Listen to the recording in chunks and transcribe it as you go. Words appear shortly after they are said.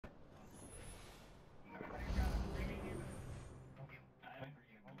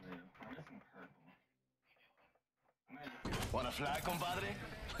Wanna fly, compadre?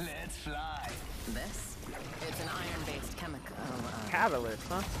 Let's fly. This? It's an iron-based chemical. Catalyst,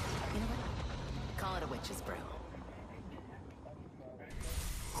 huh? You know what? Call it a witch's brew.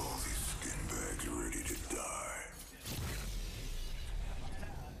 All these skin bags ready to die.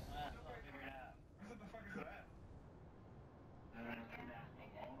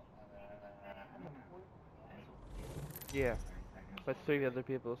 Yeah. But 3 other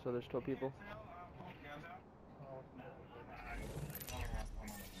people, so there's 12 people.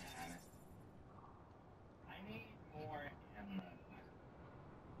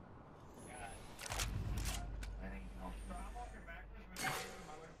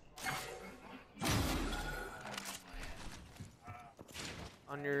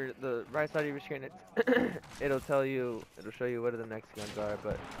 On the right side of your screen, it'll show you what the next guns are,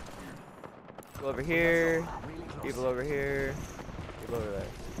 but go over here, people over here, people over there.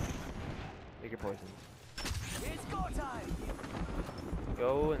 Take your poisons. It's go time.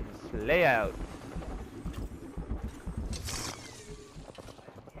 Go and slay out.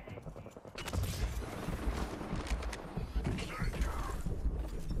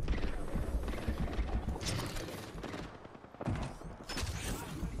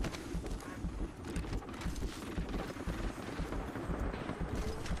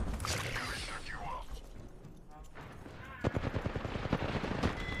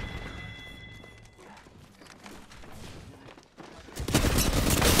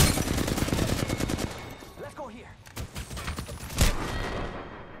 Let's go here.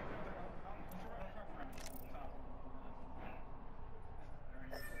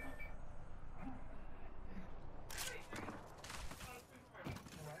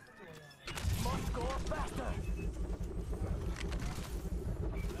 Must go faster.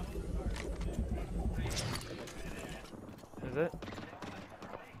 Is it?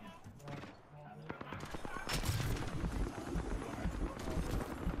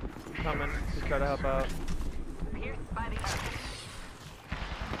 Coming. Just try to help out. Pierced by the earth.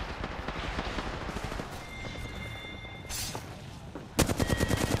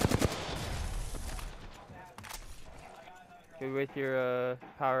 Can we wait your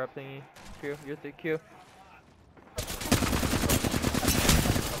power up thingy? Q, you're the Q.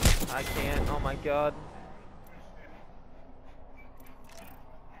 I can't. Oh my god.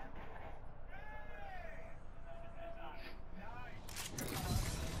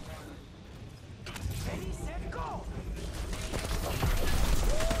 Ready, set, go.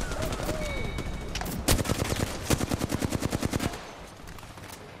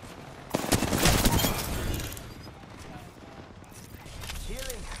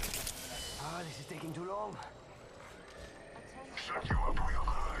 Healing. Ah, this is taking too long. Set you up real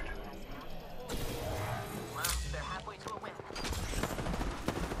good. Well, they're halfway to a win.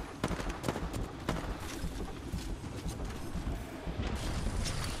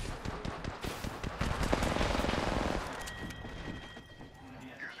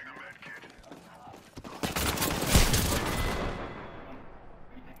 Using a med kit.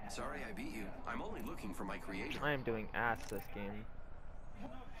 Sorry I beat you. I'm only looking for my creator. I am doing ass this game.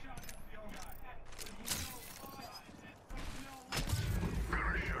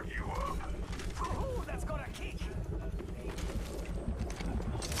 Gonna shut you up. Ooh, that's got a kick.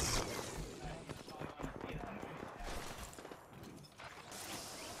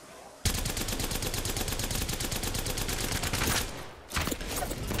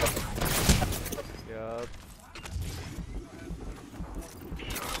 Yup.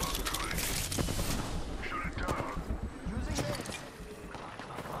 Shut it down. Using it.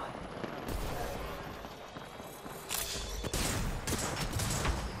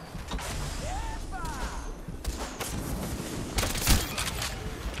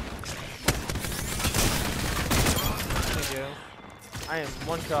 Thank you. I am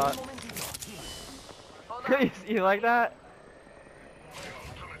one shot. You like that?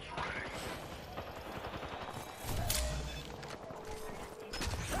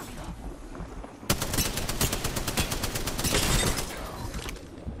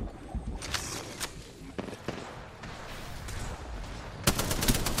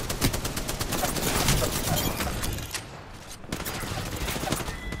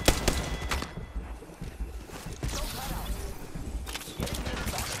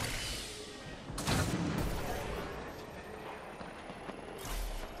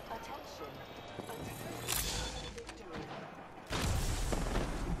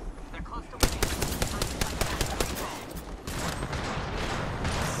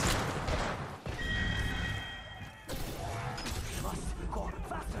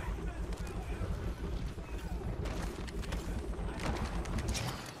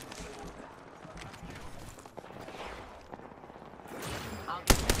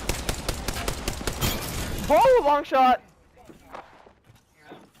 Oh, long shot!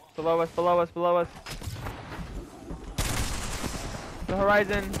 Below us, below us, below us. The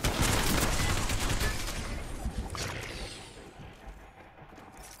horizon.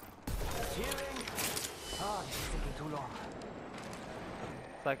 Healing. Oh, this is taking too long.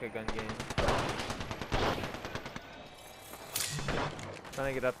 It's like a gun game.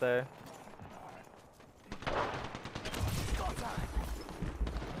 Trying to get up there. Got time.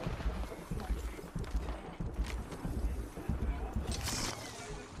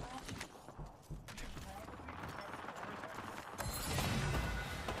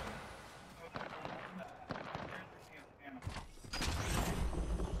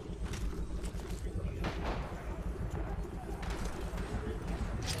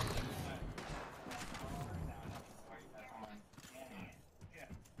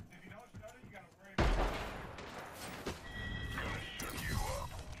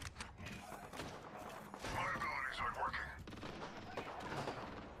 My abilities aren't working.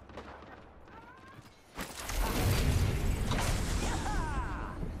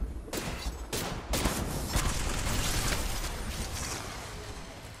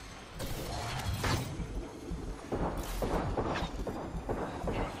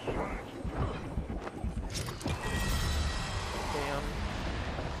 Damn.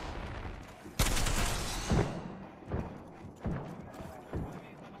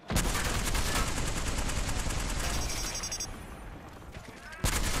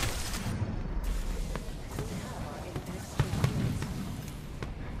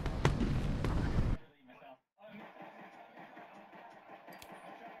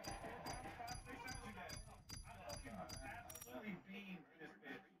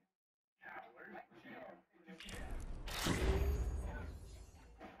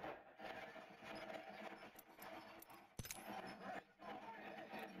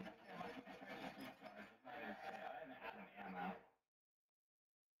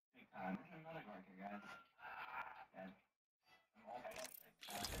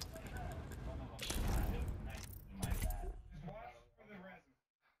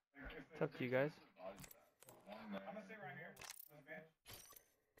 It's up to you guys.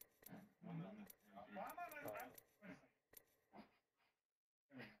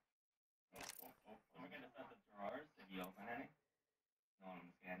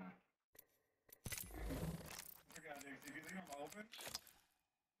 If you leave them open,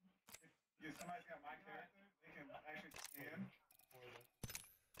 if somebody's got my character, they can actually scan.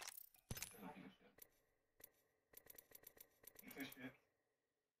 Piece of shit.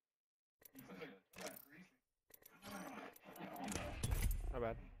 Greasy. My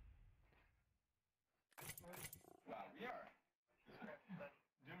bad. Wow, we are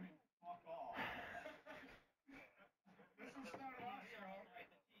doing fuck all. This is started off strong.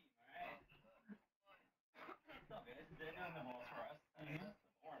 They're doing the balls for us. I mean, that's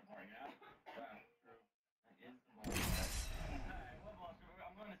the boring part, you know? Yeah, true. That is the boring part. Alright, what balls?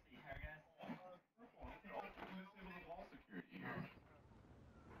 I'm going to see here, guys. Purple. You can ultimately disable the ball security here.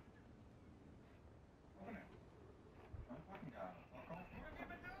 Open it. I'm fucking down. What have you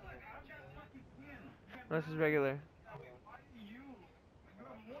been doing? I've got fucking skin. This is regular. Why do you? You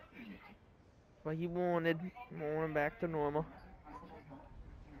have more than me. What he wanted. Going back to normal. Can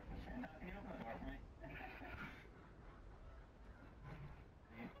you open the door for me?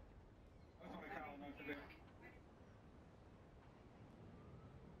 That's what Kyle knows to do.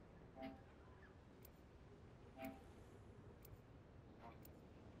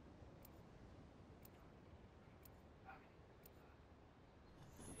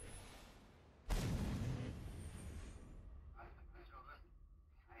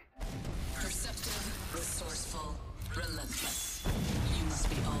 Perceptive, resourceful, relentless. You must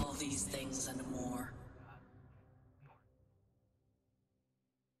be all these things and more.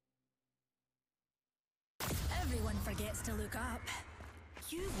 Everyone forgets to look up.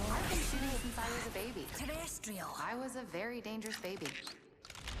 You I've been were shooting since I was a baby. terrestrial. I was a very dangerous baby.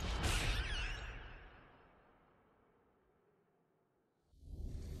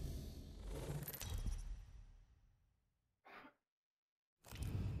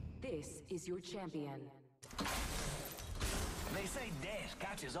 This is your champion. They say death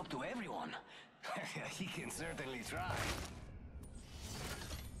catches up to everyone. He can certainly try.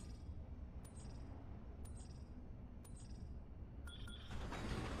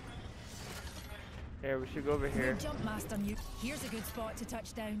 Here, we should go over We're here. jump master new. Here's a good spot to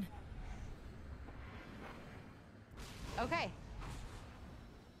touch down. Okay.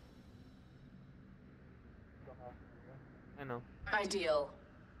 I know. Ideal.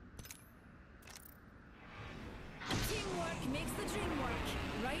 Teamwork makes the dream work.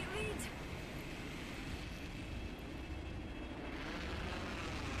 Right, Reed?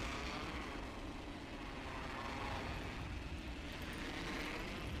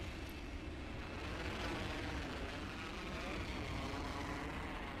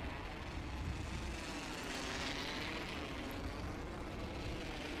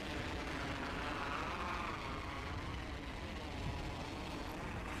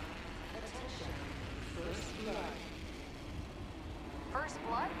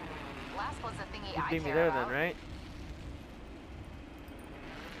 beat me care there about. then, right?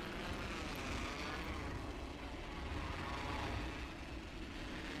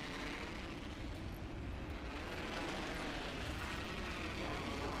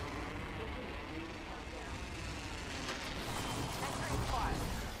 Entering squad.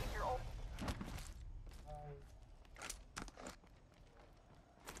 Keep your old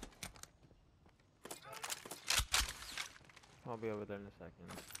I'll be over there in a second.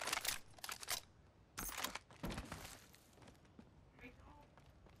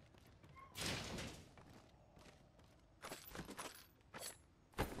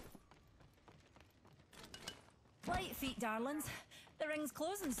 Light feet, darlings. The ring's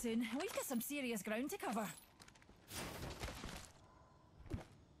closing soon. We've got some serious ground to cover.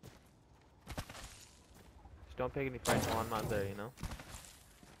 Just don't pick any fights while I'm not there, you know?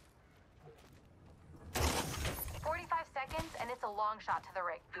 45 seconds, and it's a long shot to the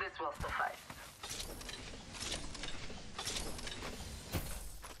ring. This will suffice.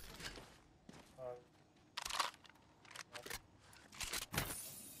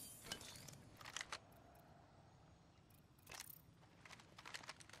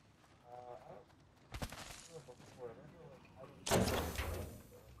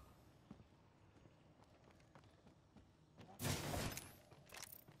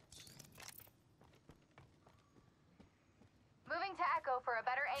 Moving to Echo for a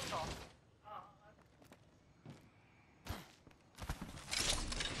better angle.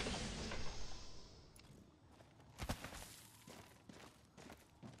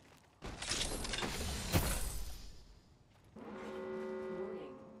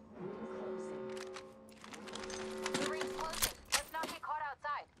 Warning. Ring closing. The ring's closing. Let's not get caught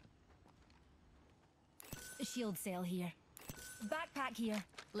outside. Shield cell here. Backpack here.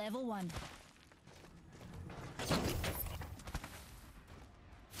 Level 1.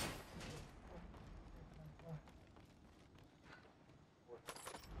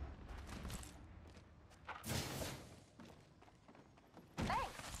 Thanks.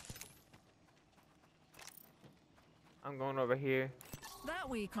 I'm going over here. That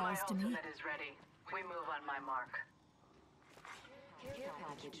way calls to me. is ready. We move on my mark. Care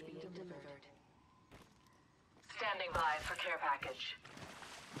package being delivered. Standing by for care package.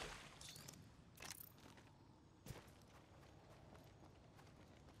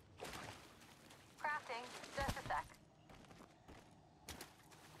 Crafting. Just a sec.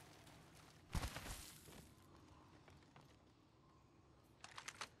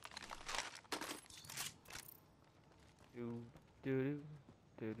 Do do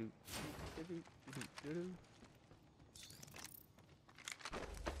do do do do do do do.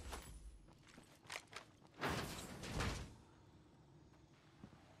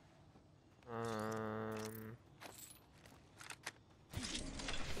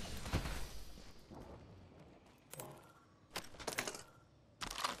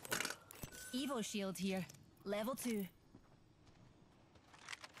 Evo shield here. Level 2.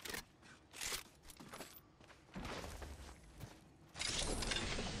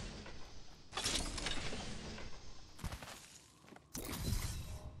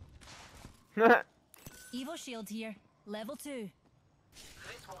 Evo shield here. Level 2.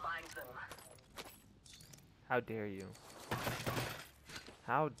 This will bind them. How dare you?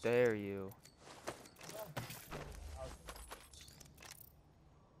 How dare you?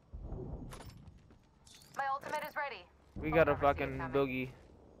 My ultimate is ready. We got a I'll never see it fucking coming. boogie.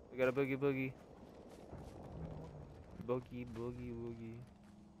 We got a boogie boogie. Boogie boogie boogie.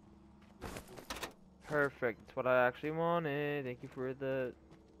 Perfect. That's what I actually wanted. Thank you for those.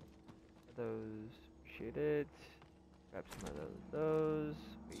 Appreciate it. Grab some of those.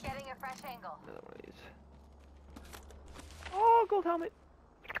 Wait, Getting a fresh angle. another one of these. Oh, gold helmet.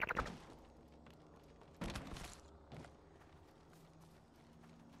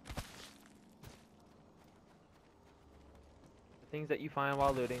 The things that you find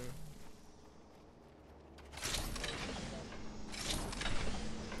while looting.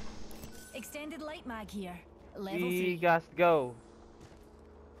 Extended light mag here. Level We 3. got to go.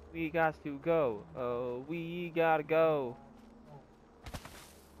 We got to go. Oh, we gotta go.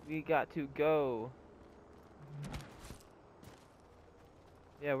 We got to go.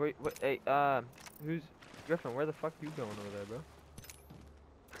 Yeah, hey, who's Griffin? Where the fuck you going over there, bro?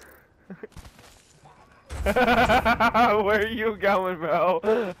 Where are you going, bro?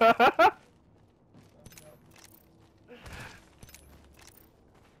 Current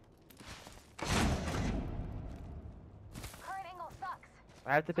angle sucks.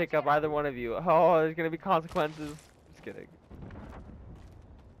 I have to pick up either one of you. Oh, there's gonna be consequences. Just kidding.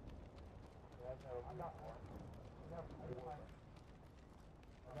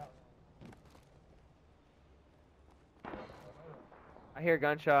 I hear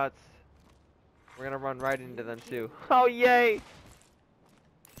gunshots. We're gonna run right into them too. Oh yay!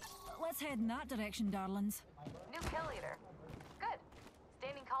 Let's head in that direction, darlings. New kill leader. Good.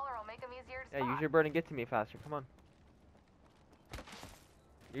 Standing collar will make them easier to Yeah, spot. use your bird and get to me faster. Come on.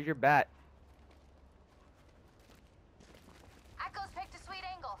 Use your bat. Echo's picked a sweet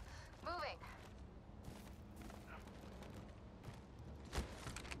angle. Moving.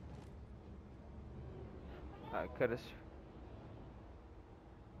 I could've.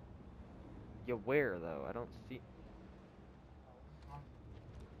 Yeah, where though? I don't see.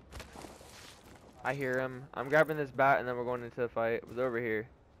 I hear him. I'm grabbing this bat and then we're going into the fight. It was over here.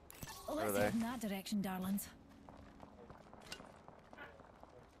 Let's there. head in that direction, darlings.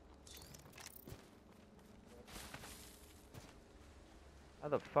 How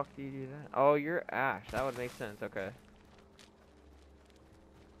the fuck do you do that? Oh, you're Ash. That would make sense. Okay.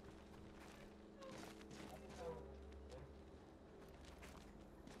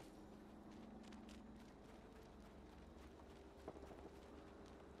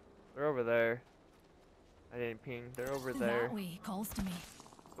 They're over there. I didn't ping. They're over there. That way calls to me.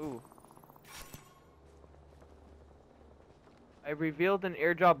 Ooh. I revealed an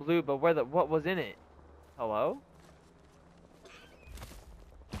airdrop blue, but what was in it? Hello?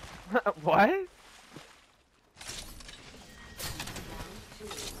 What? Round 2.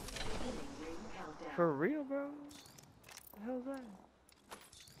 Beginning ring countdown. For real, bro? What the hell's that?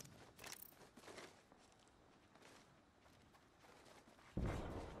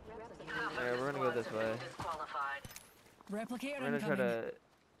 Alright, we're gonna go this way. Replicator We're gonna try incoming. to.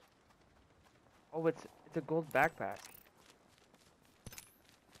 Oh, it's a gold backpack.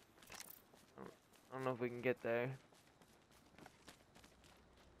 I don't know if we can get there.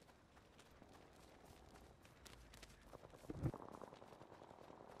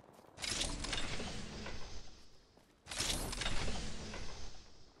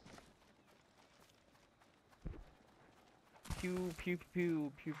 Pew pew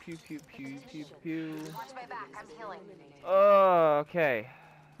pew pew pew pew pew pew pew. Watch my back. I'm healing. Oh, okay.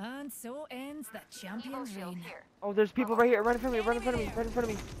 And so ends the Evo champion's shield reign. here. Oh, there's people right here, right in front of me, right in front of me, right in front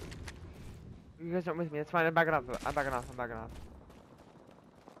of me. You guys aren't with me. That's fine. I'm backing off. I'm backing off. I'm backing off.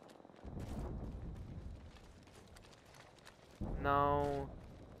 No.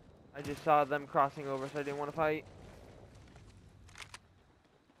 I just saw them crossing over, so I didn't want to fight.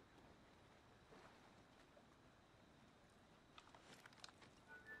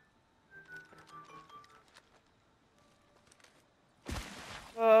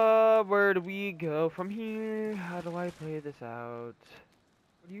 Where do we go from here? How do I play this out?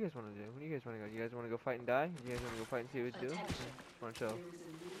 What do you guys want to do? Where do you guys want to go? You guys want to go fight and die? You guys want to go fight and see what we do? Just want to chill.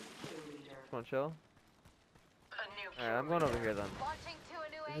 Just want to chill? Alright, I'm going over here then. Launching to a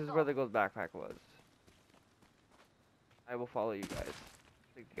new This angle. is where the gold backpack was. I will follow you guys.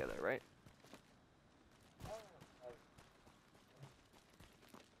 Stick together, right?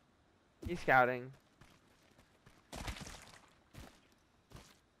 He's scouting.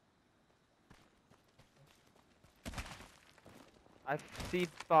 I see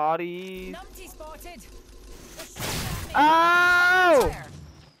bodies. Numpty spotted. Ow!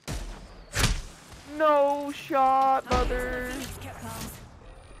 No shot, mother. Kit pals.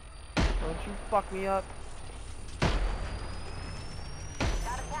 Don't you fuck me up. Got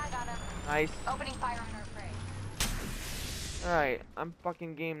a tag on him. Nice. Opening fire on our prey. Alright, I'm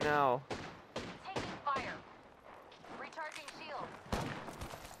fucking game now. Taking fire. Recharging shield.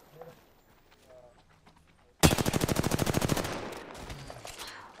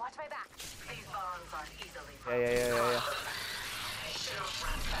 Watch my back. These bombs aren't easily Yeah.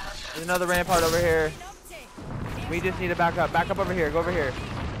 There's another rampart over here. Numpty. We just need to back up. Back up over here. Go over here.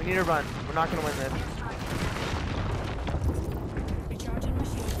 We need to run. We're not gonna win this. Recharging my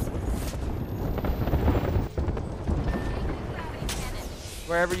shields.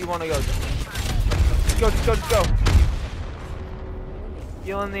 Wherever you want to go. Just go. Just go.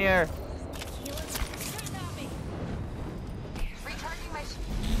 Heal in the air. Healing. Shooting at me. Recharging my shield.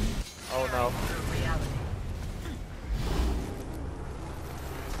 Oh no.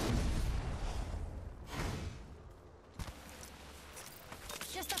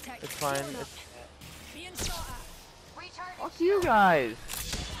 Just a tick. It's fine. Healing up. It's Being shot at. Recharging fuck you guys.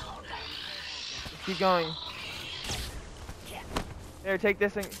 Just keep going. Here, take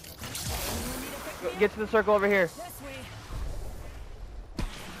this and go, get to the circle over here. This way.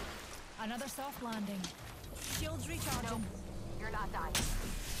 Another soft landing. Shields recharging. You're not dying.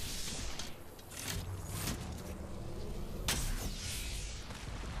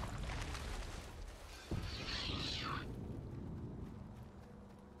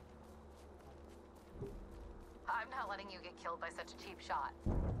 I'm not letting you get killed by such a cheap shot.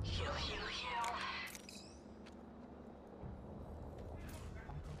 Heal, heal, heal.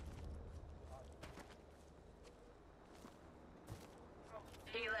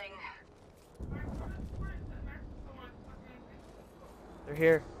 Healing. They're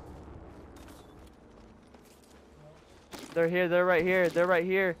here. They're here. They're right here. They're right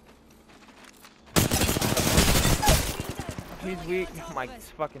here. He's weak. My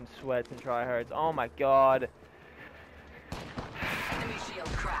fucking sweats and tryhards. Oh my god. Enemy shield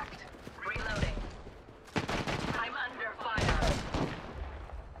cracked. Reloading. I'm under fire.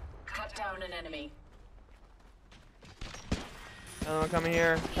 Cut down an enemy. Another one coming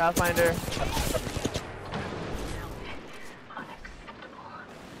here. Pathfinder.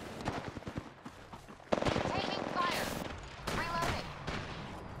 Taking fire. Reloading.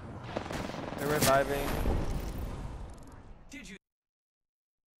 They're reviving. Did you?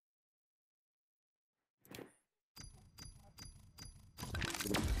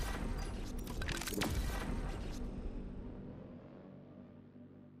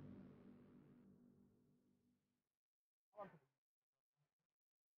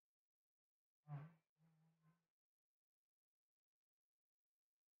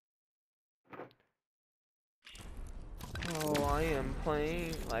 Oh, I am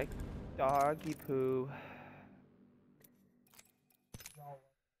playing like doggy poo.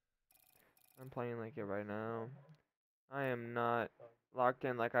 I'm playing like it right now. I am not locked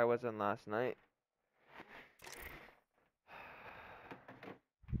in like I was in last night.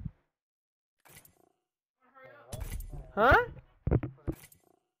 Huh?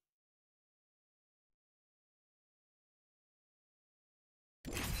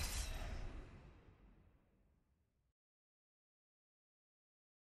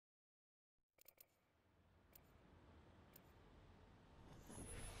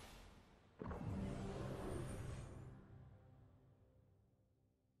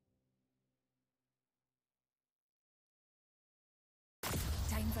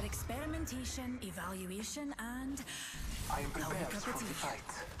 Time for experimentation, evaluation, and I am I'll prepared pick up for a the tea. fight.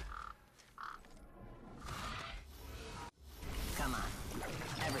 Come on.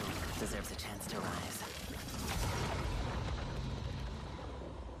 Everyone deserves a chance to rise.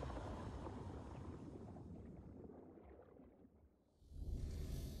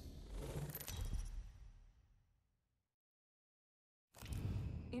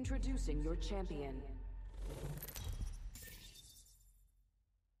 Introducing your champion.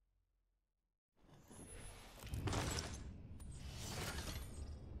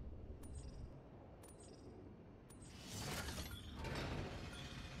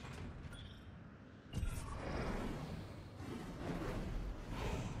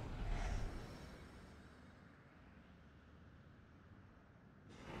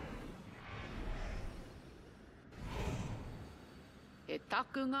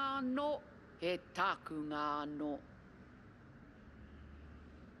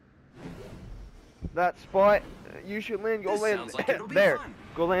 That spot, you should land. Go This land sounds like it'll be there. fun.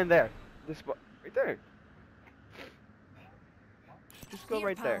 Go land there. This spot, right there. Just go Here,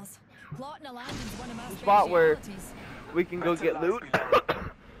 right there. pals. Plotting a landing's one of my The spot where specialities. we can go Better get last loot me.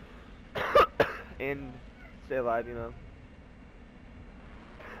 and stay alive, you know.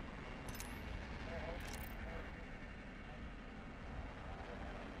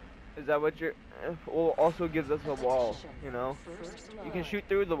 Is that what you're? Well, also gives us a wall, you know. You can shoot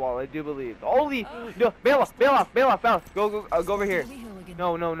through the wall, I do believe. Holy! No, bail off! Bail off! Bail off! Bail off! Go over here. Wee hooligan.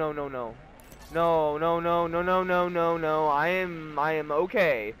 No, no, no, no, no. No, no, no, no, no, no, no, no. I am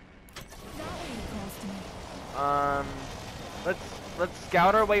okay. That way calls to me. Let's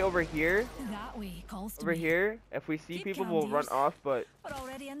scout our way over here. That way calls to Over me. here. If we see Keep people, calm, we'll run dears. off. But We're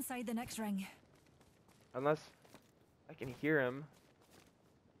already inside the next ring. unless I can hear him,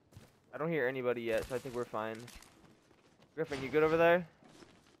 I don't hear anybody yet, so I think we're fine. Griffin, you good over there?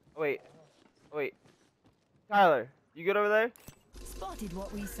 Oh, wait. Oh, wait. Tyler, you good over there? Spotted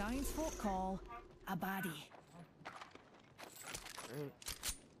what we science folk call a baddie. Alright.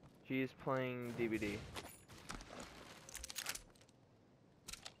 She's playing DVD.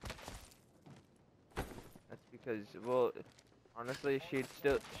 That's because, well, honestly, she'd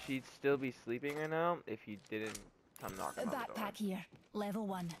still be sleeping right now if you didn't come knocking on the door. Backpack here, level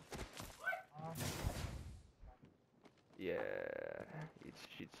 1. Yeah,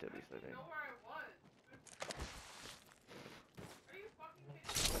 she'd still be sleeping.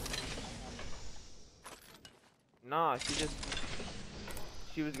 Nah,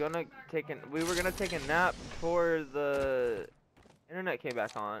 she was gonna we were gonna take a nap before the internet came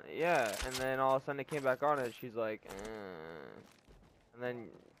back on. Yeah, and then all of a sudden it came back on and she's like, and then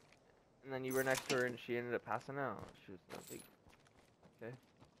And then you were next to her and she ended up passing out. She was no big. Okay.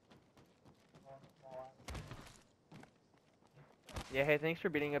 Yeah, hey, thanks for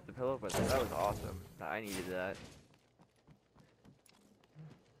beating up the pillow, but that was awesome. I needed that.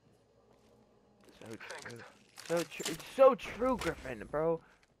 It's so true, Griffin, bro.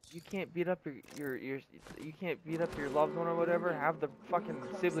 You can't beat up you can't beat up your loved one or whatever. Have the fucking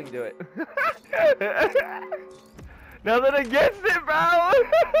sibling do it. Nothing against it, bro.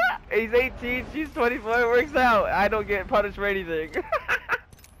 He's 18, she's 24. It works out. I don't get punished for anything.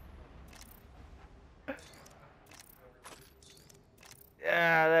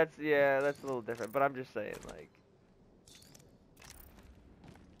 yeah, that's a little different. But I'm just saying, like.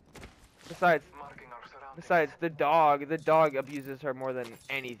 Besides, the dog abuses her more than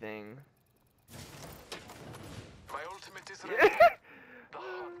anything. My ultimate is ready. The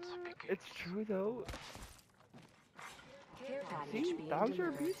hunt begins. It's true though. Care package See, being dogs are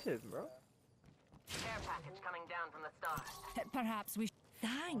delivered. abusive, bro. Care package coming down from the stars. Perhaps we.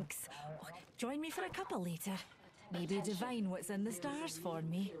 Thanks. Oh, join me for a cuppa later. Maybe divine what's in the stars for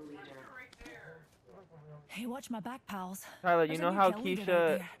me. Hey, watch my back, pals. Tyler, you There's a know new how kill leader out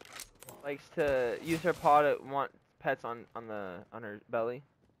Keisha there. likes to use her paw to want pets on her belly?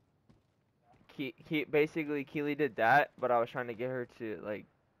 Basically Keely did that, but I was trying to get her to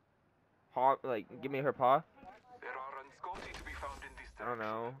give me her paw. There are Unscoti to be found in this I don't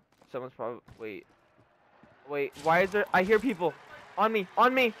direction. know. Someone's probably wait. Why is there? I hear people on me.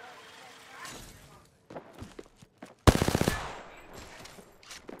 On me.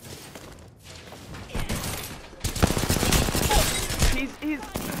 He's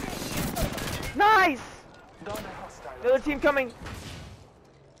nice. The other team coming.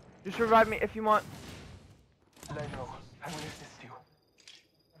 Just revive me if you want. Leno, I will assist you.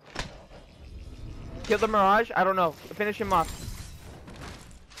 Kill the Mirage? I don't know. Finish him off.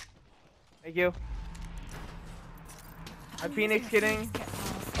 Thank you. I'm Phoenix kidding.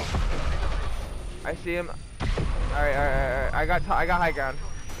 I see him. Alright. I got high ground.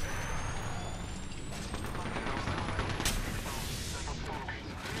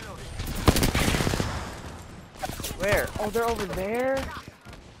 Where? Oh, they're over there?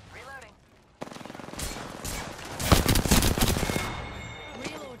 Reloading.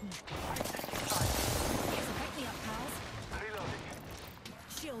 Reloading. Pick me up, pals.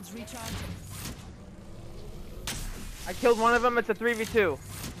 Shields recharging. I killed one of them. It's a 3v2.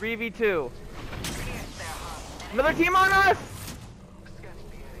 3v2. Another team on us!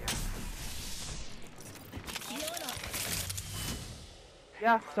 Healing up.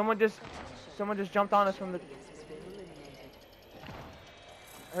 Yeah, someone just jumped on us from the.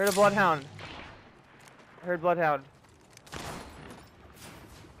 I heard a bloodhound. I heard bloodhound.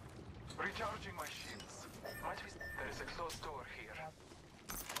 Recharging my shields. There is a closed door here.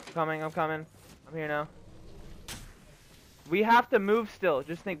 I'm coming. I'm here now. We have to move still.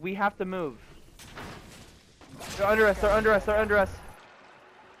 Just think, we have to move. They're under us.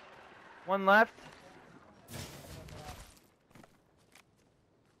 One left.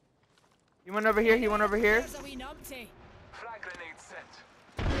 He went over here. There's a wee numpty. Frag grenade set.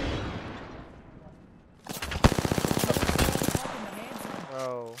 Popping their heads in.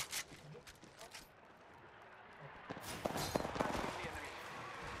 Bro.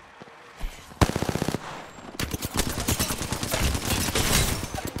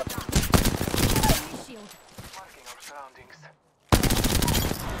 Enemy shield. Marking our surroundings.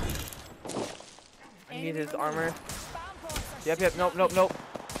 I need his armor. Spam pots are Yep. shooting Nope. at me.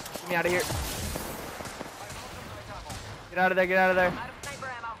 Get me out of here. Get out of there. Out of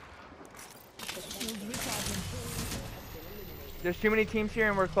sniper ammo. Shields recharging. There's too many teams here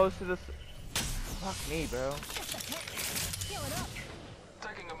and we're close to this. Fuck me, bro. Just a tick. Healing up.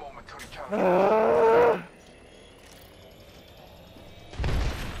 Taking a moment to recharge.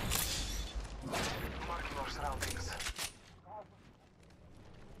 Marking our surroundings.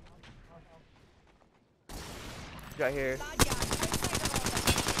 Right here. Bad guy. Outside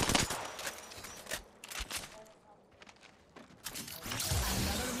the hallway.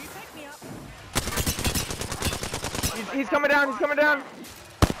 Another new pick me up. He's coming down. He's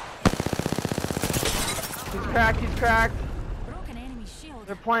cracked. Broken enemy shield.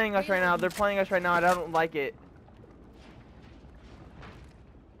 They're playing us right now. I don't like it.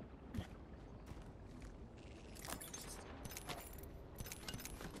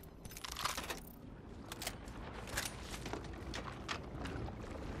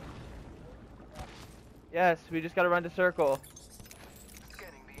 Yes, we just gotta run to circle.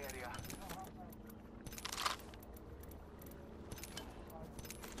 Scanning the area.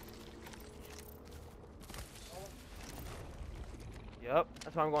 Yep,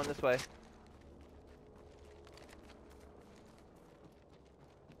 that's why I'm going this way.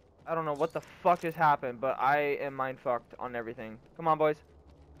 I don't know what the fuck just happened, but I am mind fucked on everything. Come on, boys.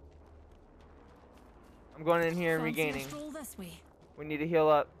 I'm going in here and Fancy a regaining. stroll this way. We need to heal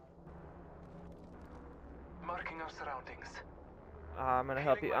up. Marking our surroundings. I'm gonna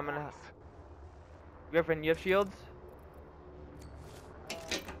help you. I'm gonna. Weapons. Griffin, you have shields?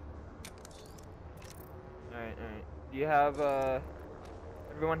 Alright, alright. Do you have,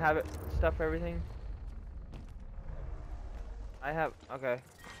 everyone have it? Stuff for everything? I have, okay.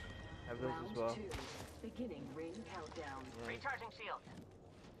 I have those as well. Round 2. Beginning ring countdown. Yeah. Recharging shield.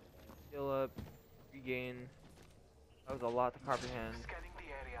 Heal up, regain. That was a lot to comprehend. Scanning the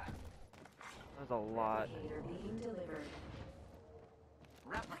area. That was a lot. Replicator being delivered.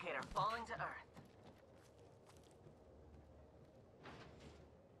 Replicator falling to Earth.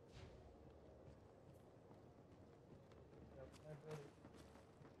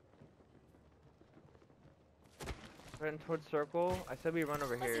 Heading towards circle. I said we run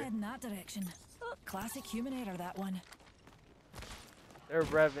over Let's here. head in that direction. Oh, classic human error, that one. They're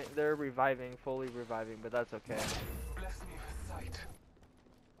reviving, fully reviving, but that's okay. Bless me with sight.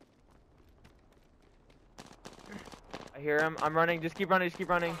 I hear him. I'm running. Just keep running. Just keep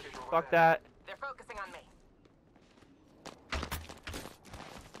running. Fuck that. They're focusing on me.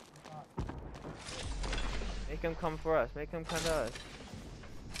 Make him come for us. Make him come to us.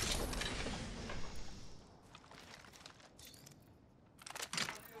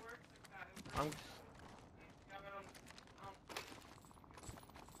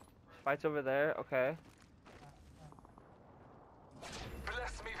 Fights over there. Okay.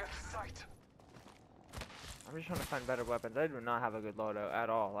 Bless me with sight. I'm just trying to find better weapons. I do not have a good loadout at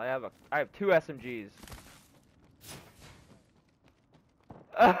all. I have 2 SMGs.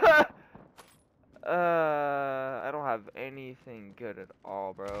 I don't have anything good at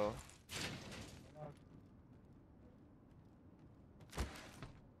all, bro.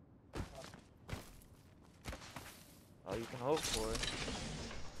 All you can hope for.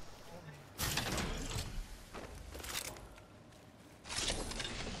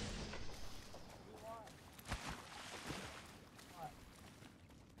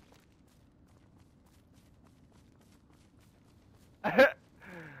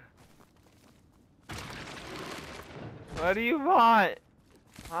 What do you want?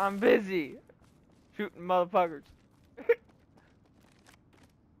 I'm busy shooting motherfuckers.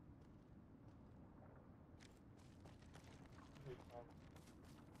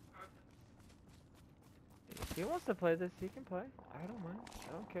 If he wants to play this, he can play. I don't mind.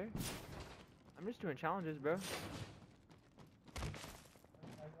 I don't care. I'm just doing challenges, bro.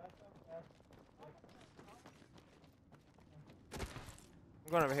 I'm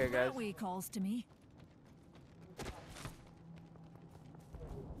going over here, guys. That way calls to me.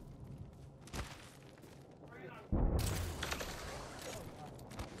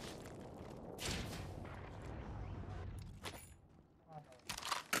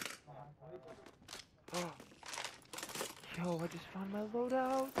 Yo, I just found my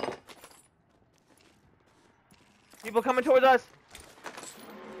loadout. People coming towards us.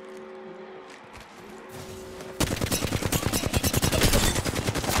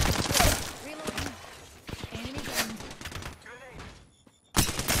 Reloading. Enemy down.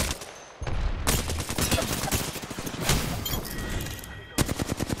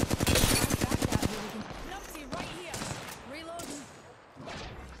 Numpty right here. Reloading.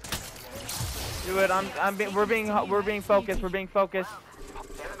 Do it. We're being focused. We're being focused.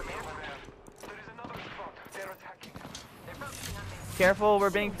 Careful, we're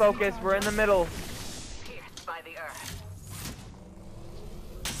being focused. We're in the middle. Pierced by the Earth.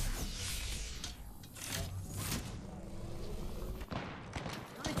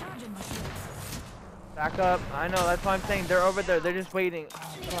 Recharging my shields. Back up. I know, that's what I'm saying. They're over there. They're just waiting.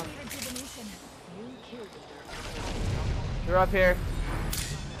 Oh, Need fuck. rejuvenation. They're up here.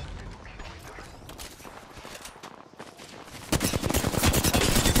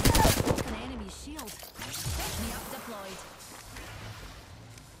 An enemy shield. Pick me up deployed.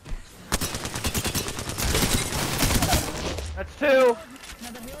 That's 2.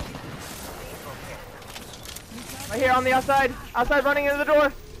 Another reload. Right here on the outside. Outside running into the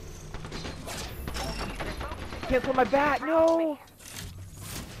door. Cancel my bat. No.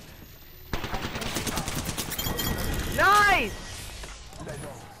 Nice.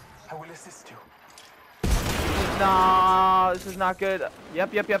 I will assist you. No, this is not good.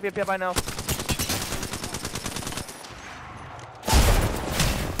 Yep, I know.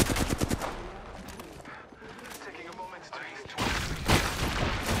 Taking a moment to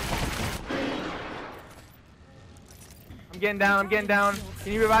getting down, I'm getting down.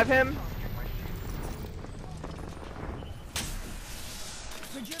 Can you revive him?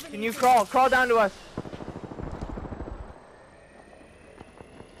 Can you crawl down to us?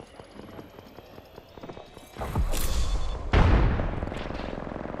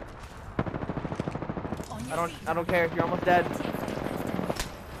 I don't care if you're almost dead.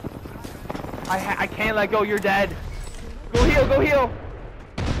 I can't let go, you're dead. Go heal, go heal.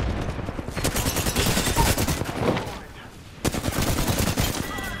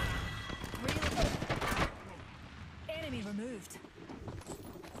 Enemy removed.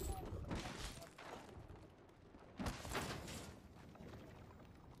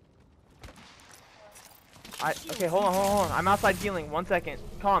 Okay, hold on. I'm outside healing. 1 second.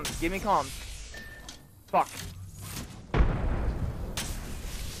 Comms, give me comms. Fuck.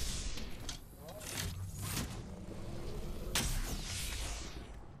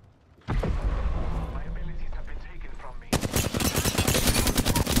 My abilities have been taken from me.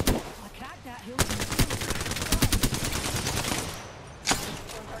 I cracked that hill.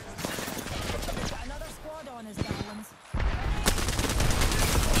 Got another squad on his darlings.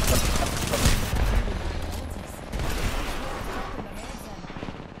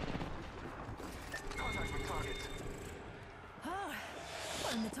 Contact with target. Oh,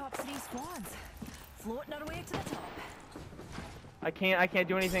 we're in the top 3 squads. Floating our way to the top. I can't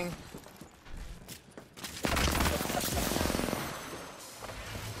do anything.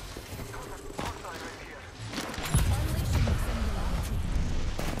 Unleashing the singularity.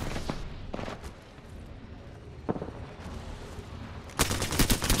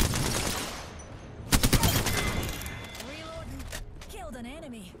 Reloading. Killed an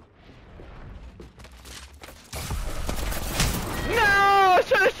enemy. No!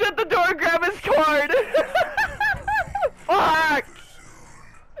 Should have shut the door and grabbed his card! Fuck!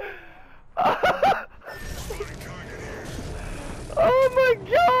 Oh my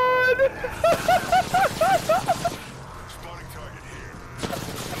god! Spotting target here.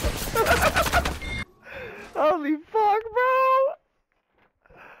 Holy fuck, bro!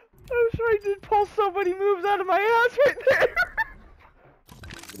 I'm sure I did pull so many moves out of my ass right there!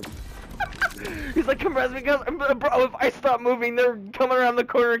 He's like, compress me, because, bro, if I stop moving, they're coming around the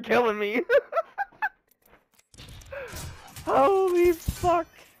corner and killing me. Holy fuck.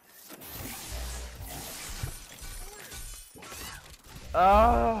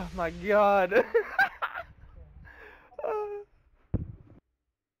 Oh my god.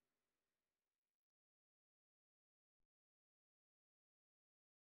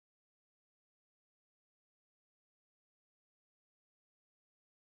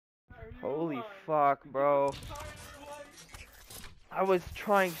 Holy fuck, bro. I was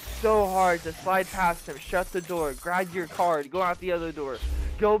trying so hard to slide past him, shut the door, grab your card, go out the other door,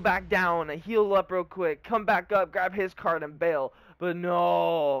 go back down, and heal up real quick, come back up, grab his card, and bail. But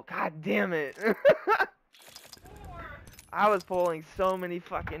no, god damn it. I was pulling so many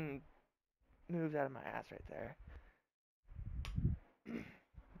fucking moves out of my ass right there.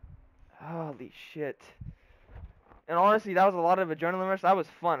 Holy shit. And honestly, that was a lot of adrenaline rush. That was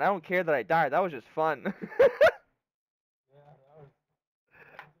fun. I don't care that I died. That was just fun.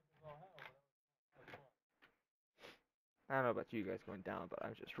 I don't know about you guys going down, but I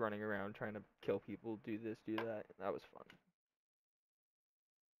was just running around trying to kill people, do this, do that. That was fun.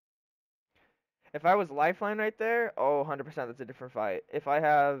 If I was Lifeline right there, oh, 100% that's a different fight. If I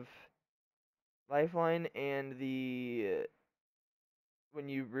have Lifeline and when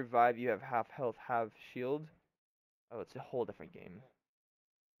you revive, you have half health, half shield. Oh, it's a whole different game.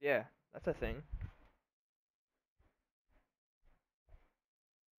 Yeah, that's a thing.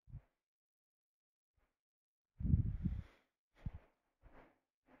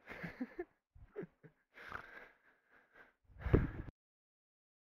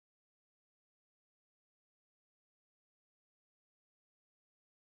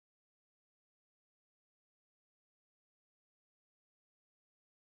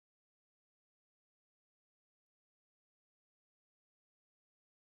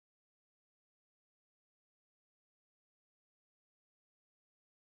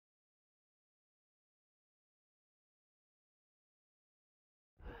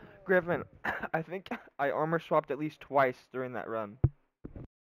 Griffin, I think I armor swapped at least twice during that run.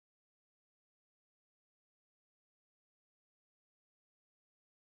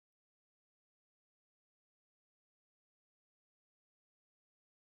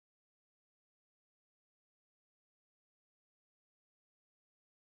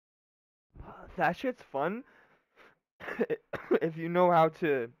 That shit's fun if you know how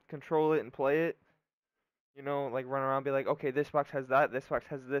to control it and play it. You know, like run around and be like, okay, this box has that, this box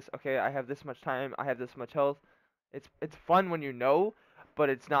has this, okay, I have this much time, I have this much health. It's fun when you know, but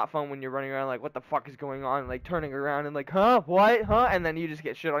it's not fun when you're running around like, what the fuck is going on? Like turning around and like, huh, what, huh? And then you just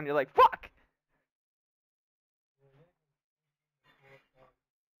get shit on. You're like, fuck.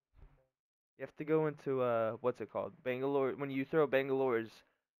 You have to go into what's it called? Bangalore. When you throw Bangalore's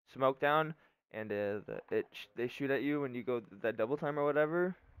smoke down and they shoot at you when you go that double time or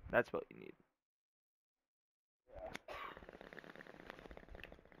whatever. That's what you need.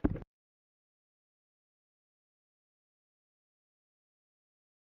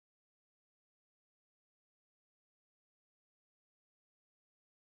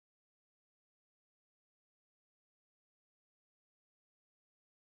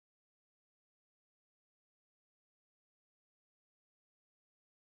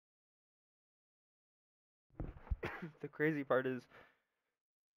 The crazy part is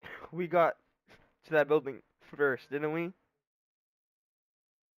we got to that building first, didn't we?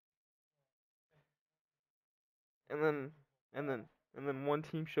 And then one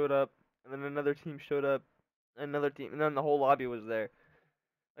team showed up, and then another team showed up, another team, and then the whole lobby was there.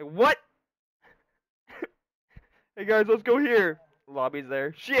 Like, what? Hey guys, let's go here. Lobby's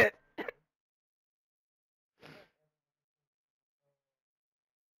there. Shit.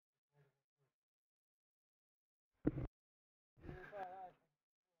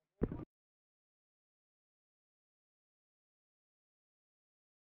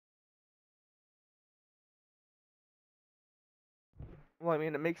 Well, I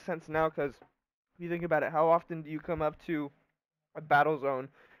mean, it makes sense now because if you think about it, how often do you come up to a battle zone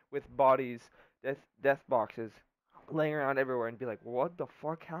with bodies, death boxes, laying around everywhere and be like, what the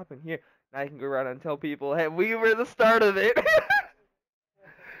fuck happened here? Now you can go around and tell people, hey, we were the start of it.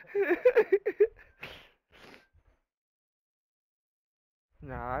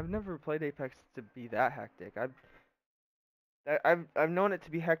 Nah, I've never played Apex to be that hectic. I've known it to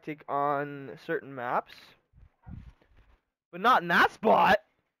be hectic on certain maps, but not in that spot.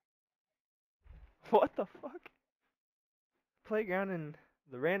 What the fuck? Playground in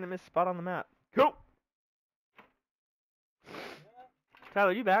the randomest spot on the map. Cool.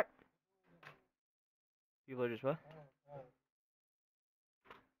 Tyler, you back? People are just what?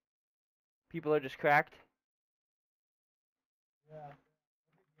 People are just cracked.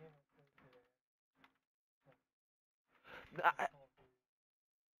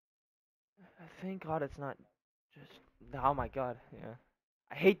 Thank God it's not just. Oh my God, yeah.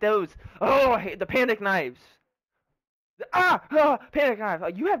 I hate those. Oh, I hate the panic knives. Panic knife.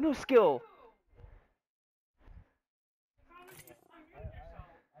 You have no skill.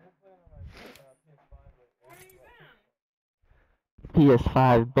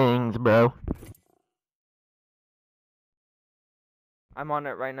 PS5 bangs, bro. I'm on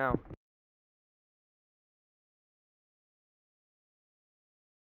it right now.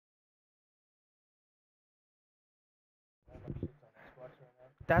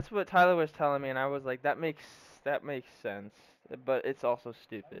 That's what Tyler was telling me, and I was like, that makes sense, but it's also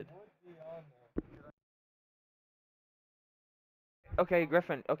stupid. Okay,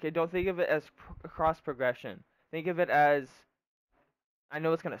 Griffin. Okay, don't think of it as cross progression. Think of it as, I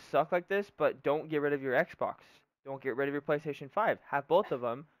know it's gonna suck like this, but don't get rid of your Xbox. Don't get rid of your PlayStation 5. Have both of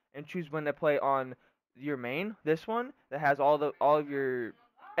them, and choose when to play on your main, this one that has all of your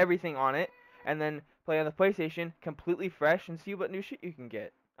everything on it, and then play on the PlayStation completely fresh and see what new shit you can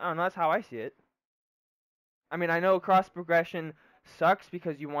get. I don't know, that's how I see it. I mean, I know cross progression sucks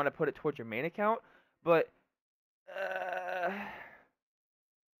because you want to put it towards your main account, but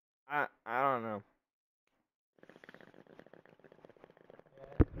I don't know.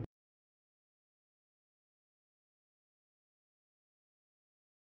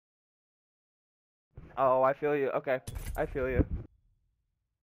 Oh, I feel you. Okay, I feel you.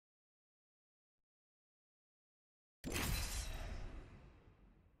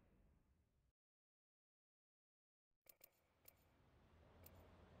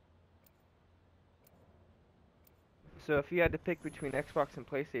 So if you had to pick between Xbox and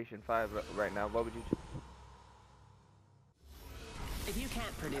PlayStation 5 right now, what would you choose? If you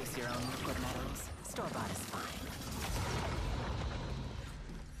can't produce your own liquid metals, store-bought is fine.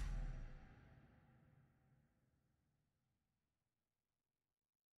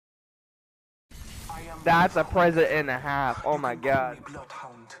 That's a present and a half. Oh my God.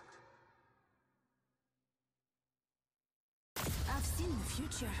 I've seen the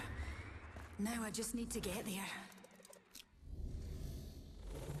future. Now I just need to get there.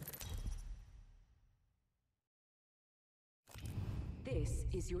 This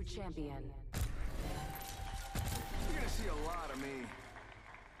is your champion. You're gonna see a lot of me.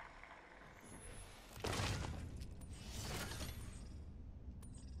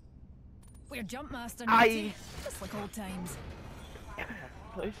 We're jump master. I Just like old times.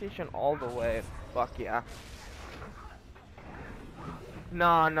 PlayStation all the way. Fuck yeah.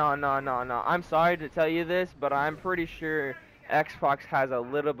 No, no, no, no, no. I'm sorry to tell you this, but I'm pretty sure Xbox has a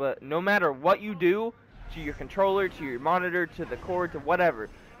little bit, no matter what you do to your controller, to your monitor, to the cord, to whatever,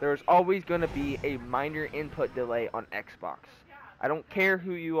 there's always going to be a minor input delay on Xbox. I don't care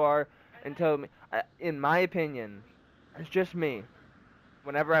who you are until, in my opinion, it's just me.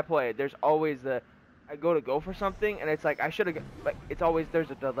 Whenever I play, there's always I go for something, and it's like, I should have, like, it's always,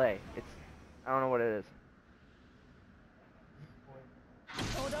 there's a delay. I don't know what it is.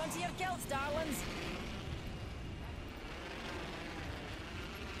 Hold on to your kilts, darlings.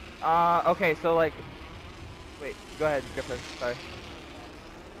 Okay, so like, wait, go ahead, Griffin, sorry.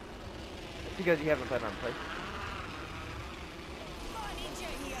 It's because you haven't played on play. I need you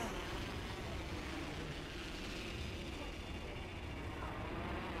here.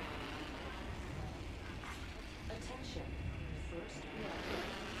 Attention.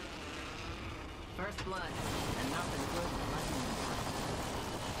 First blood, and nothing good but lightning.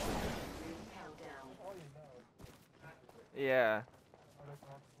 Countdown. Yeah.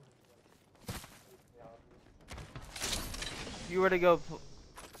 If you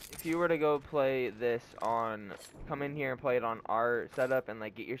were to go play this on, come in here and play it on our setup and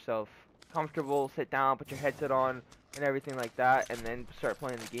like get yourself comfortable, sit down, put your headset on and everything like that, and then start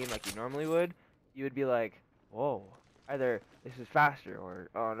playing the game like you normally would, you would be like, whoa, either this is faster or,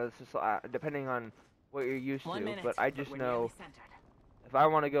 oh, no, this is, depending on what you're used to, but I just know if I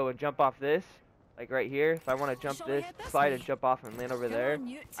want to go and jump off this, like right here, if I want to jump this, slide and jump off and land over there,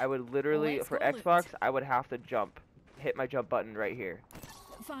 I would literally, for Xbox, I would have to jump, hit my jump button right here.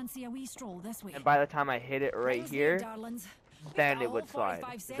 Fancy a wee stroll this way. And by the time I hit it right here, then it would slide.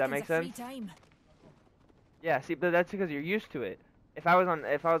 Does that make sense? Yeah, see, but that's because you're used to it. If I was on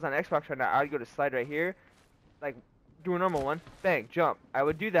Xbox right now, I'd go to slide right here, like do a normal one, bang, jump. I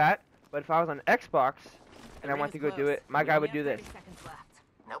would do that, but if I was on Xbox and I want to go do it, my guy would do this.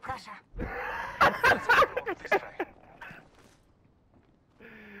 No pressure.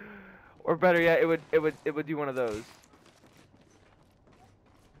 Or better yet, it would do one of those.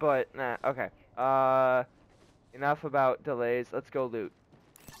 But nah, okay. Enough about delays. Let's go loot.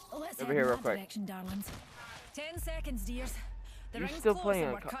 Let's Over here real quick. Direction, darlings. 10 seconds, dears. The You're ring's still close playing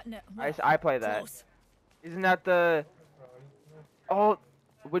and on we're cutting it. I play that. Close. Isn't that the? Oh,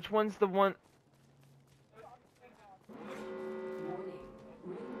 which one's the one? Warning. Ring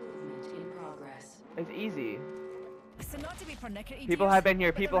movement in progress. It's easy. So not to be pernickety, People dears, have been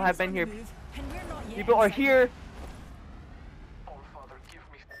here. but the People have ring's been on here. the move, and we're not yet People are inside. here. All Father, give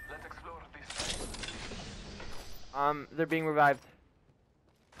me. Let's explore this. They're being revived.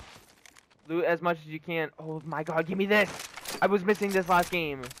 Loot as much as you can. Oh my God, give me this! I was missing this last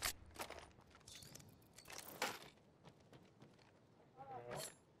game.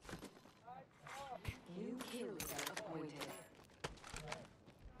 New kill leader appointed.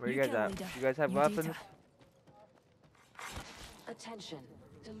 Where you You guys kill at? leader. You guys have New weapons? data. Attention.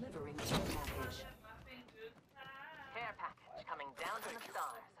 Delivering care package. Care package coming down to the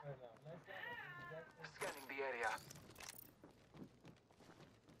stars. Scanning the area.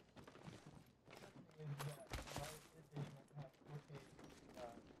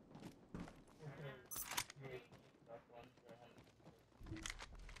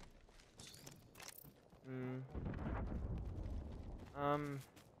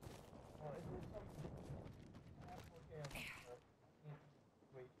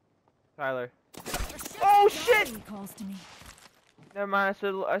 Tyler. Oh shit! He calls to me. Never mind.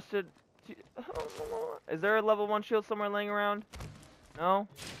 I should. Is there a level 1 shield somewhere laying around? No.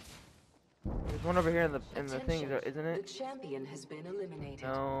 There's one over here in the thing, Attention. isn't it? The champion has been eliminated.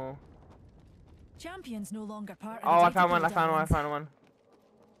 No. Champion's no longer part of Oh, the I found one. data I found one. I darlings. found one.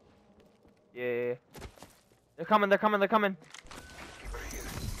 Yeah, yeah, yeah. They're coming. They're coming. They're coming. Keeper here.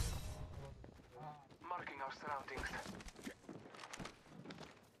 Marking our surroundings.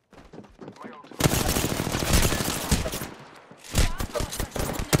 My ultimate.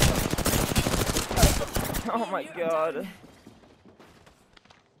 Oh my God.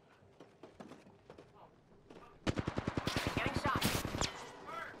 Getting shot.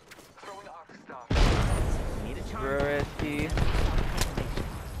 Throwing arc star. Need a charge. Risky.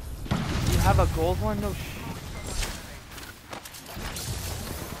 You have a gold one? No sh.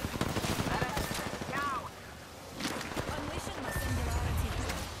 Down. Unleashing my singularity.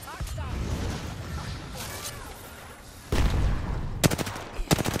 Arc star.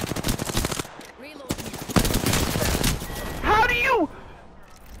 Reloading. How do you?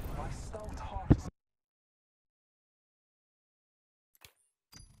 My stout heart.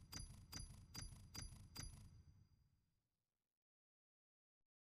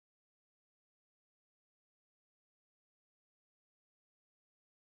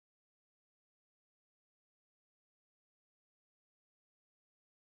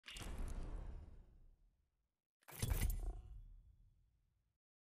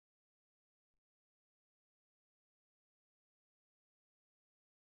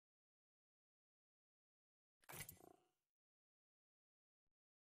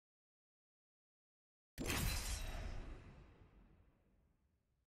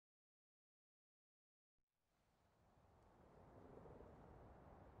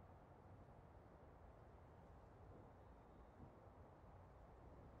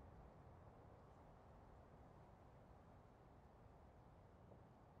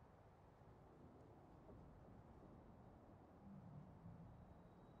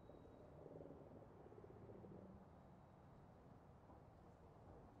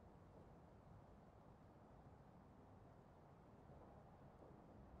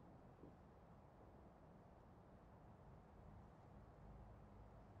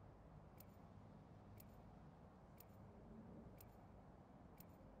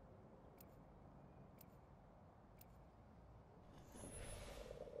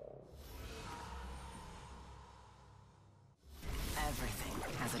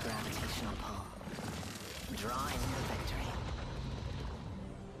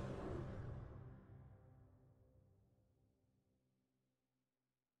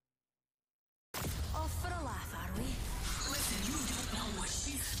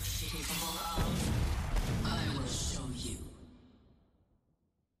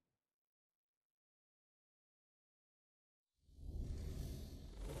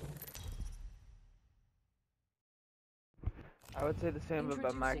 I would say the same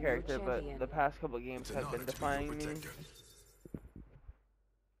about my Introducing your character, but champion. the past couple games It's an have been honor to be defying your me. protector.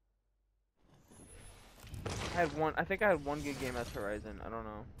 I think I had one good game as Horizon. I don't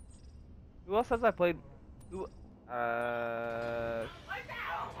know. Who else has I played? Who?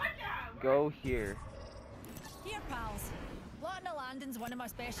 Go here. Here, pals. Blotting a landing's one of my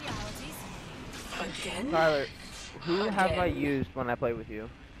specialities. Again? Tyler, who have I Again? used when I play with you?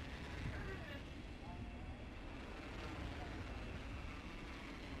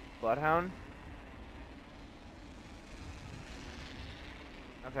 Bloodhound?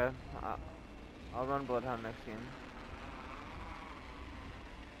 Okay, I'll run Bloodhound next game.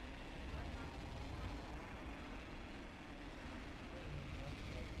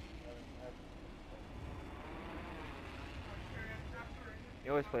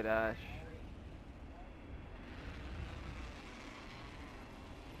 You always played Ash.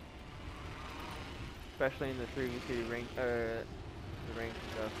 Especially in the 3v3 rank, the rank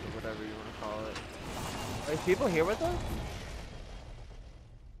stuff, or whatever you want to call it. Are these people here with us?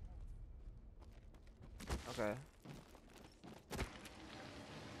 Okay.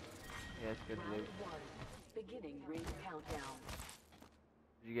 Yeah, it's good to Round live. 1. Beginning ring countdown.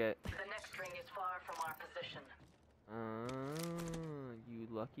 Did you get? The next ring is far from our position. You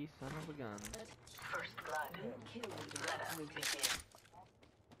lucky son of a gun. First blood. New kill leader Let us appointed. begin.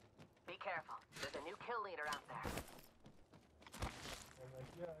 Be careful. There's a new kill leader out there.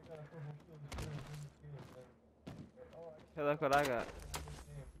 Hey, look what I got.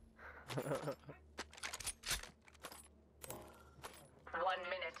 1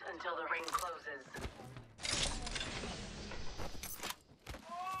 minute until the ring closes.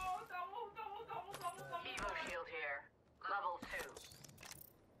 Evo shield here. Level 2.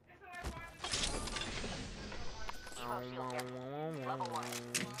 Evo shield here. Level 1.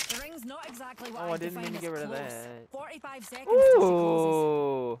 The ring's not exactly what Oh, I I didn't define mean to as get rid of close. that. 45 seconds till she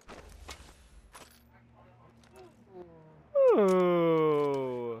closes. Ooh.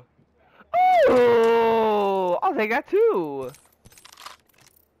 Ooh. Ooh. I'll take that too.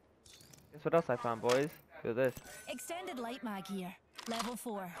 Guess what else I found, boys? Feel this. Extended light mag here. Level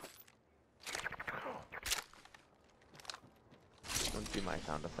 4. Don't do my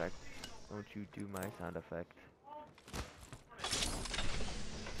sound effect. Don't you do my sound effect.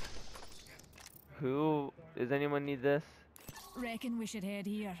 Who? Does anyone need this? Reckon we should head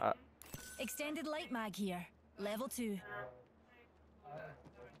here. Uh. Extended light mag here. Level 2.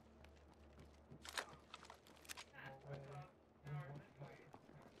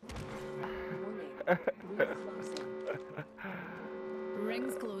 Warning. Ring closing.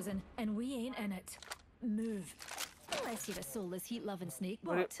 Ring's closing, and we ain't in it. Move. Unless you're a soulless heat-loving snake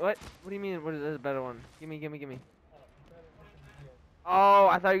What? bot. What do you mean? What is a better one? Gimme. Oh,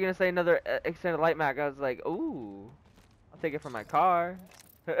 I thought you were gonna say another extended light mag. I was like, ooh, I'll take it from my car.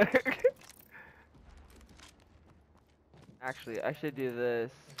 Actually, I should do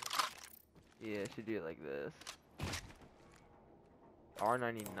this. Yeah, I should do it like this.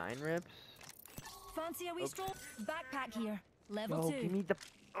 R99 rips. Fancy a wee stroll? Backpack here. Level Yo, 2. give me the.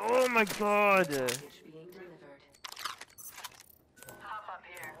 Oh my god. Package being delivered. Hop up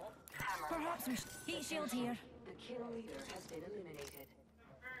here. Hammer. Perhaps we heat shield here. The kill leader has been eliminated.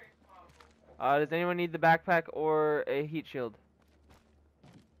 Does anyone need the backpack or a heat shield?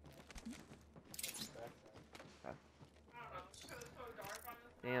 Okay.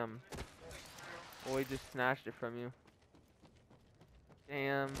 Damn. Boy just snatched it from you.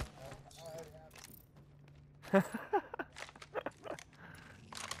 Damn.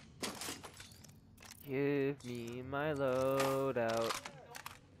 Give me my loadout.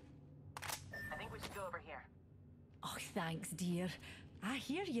 I think we should go over here. Oh, thanks, dear. I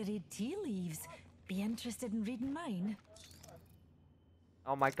hear you read tea leaves. Be interested in reading mine?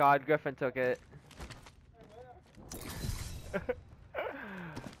 Oh my god, Griffin took it.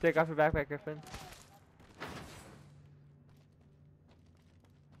 Take off your backpack, Griffin.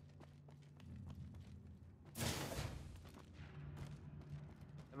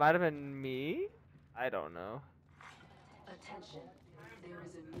 It might have been me? I don't know. Attention. There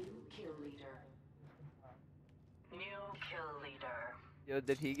is a new kill leader. New kill leader. Yo,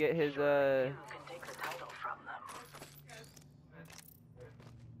 did he get his, You can take the title from them.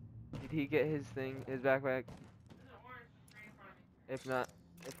 did he get his thing, his backpack? If not,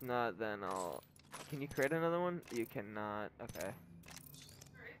 then I'll, can you create another one? You cannot, okay.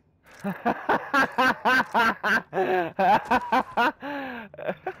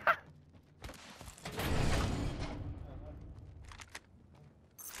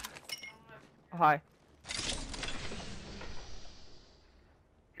 Hi.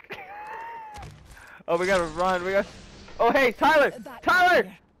 Oh, we gotta run. Oh, hey, Tyler! Back Tyler!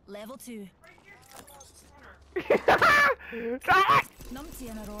 here. Level 2. Tyler! Numpty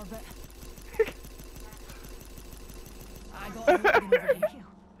in our orbit. I got an organ over here.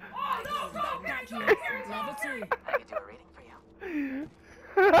 Back here. Level 2. I could do a reading for you.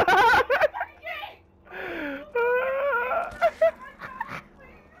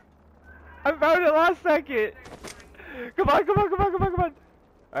 I found it last second. Come on, come on, come on, come on, come on.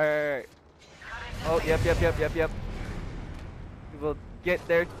 Alright. Oh, yep. We will get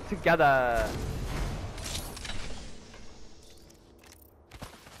there together.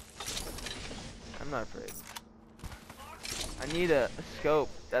 I'm not afraid. I need a scope.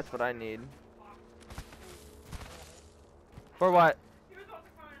 That's what I need. For what?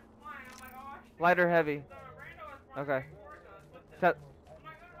 Light or heavy? Okay.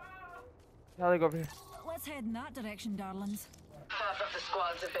 Tyler, go over here. Let's head in that direction, darlings. Half of the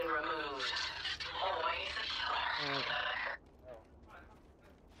squads have been removed. Always a killer.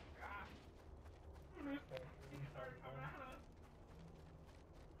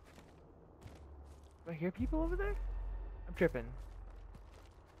 Do I hear people over there? I'm tripping.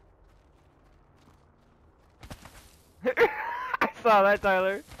 I saw that,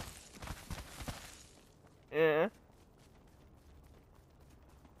 Tyler. Yeah.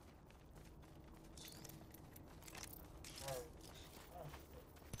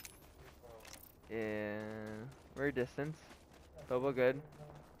 Yeah. We're distance. But we're good.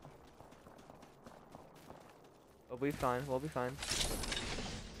 We'll be fine. We'll be fine.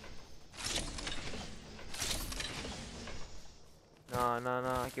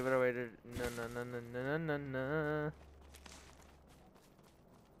 No. Give it away to... No.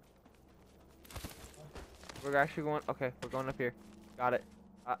 We're actually going... Okay, we're going up here. Got it.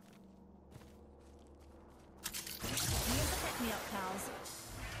 Here's the pick-me-up, pals.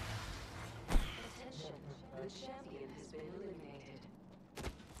 Attention, the champion has been eliminated.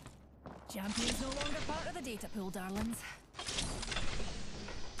 Champion's no longer part of the data pool, darlings.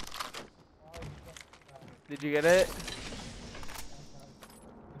 Did you get it?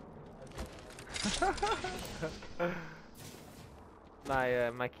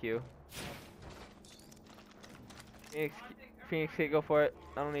 My Q. Phoenix, go for it.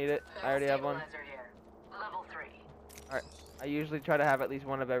 I don't need it. I already have one. Stabilizer here. Level 3. Alright. I usually try to have at least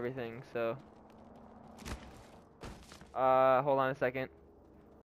one of everything, so. Hold on a second.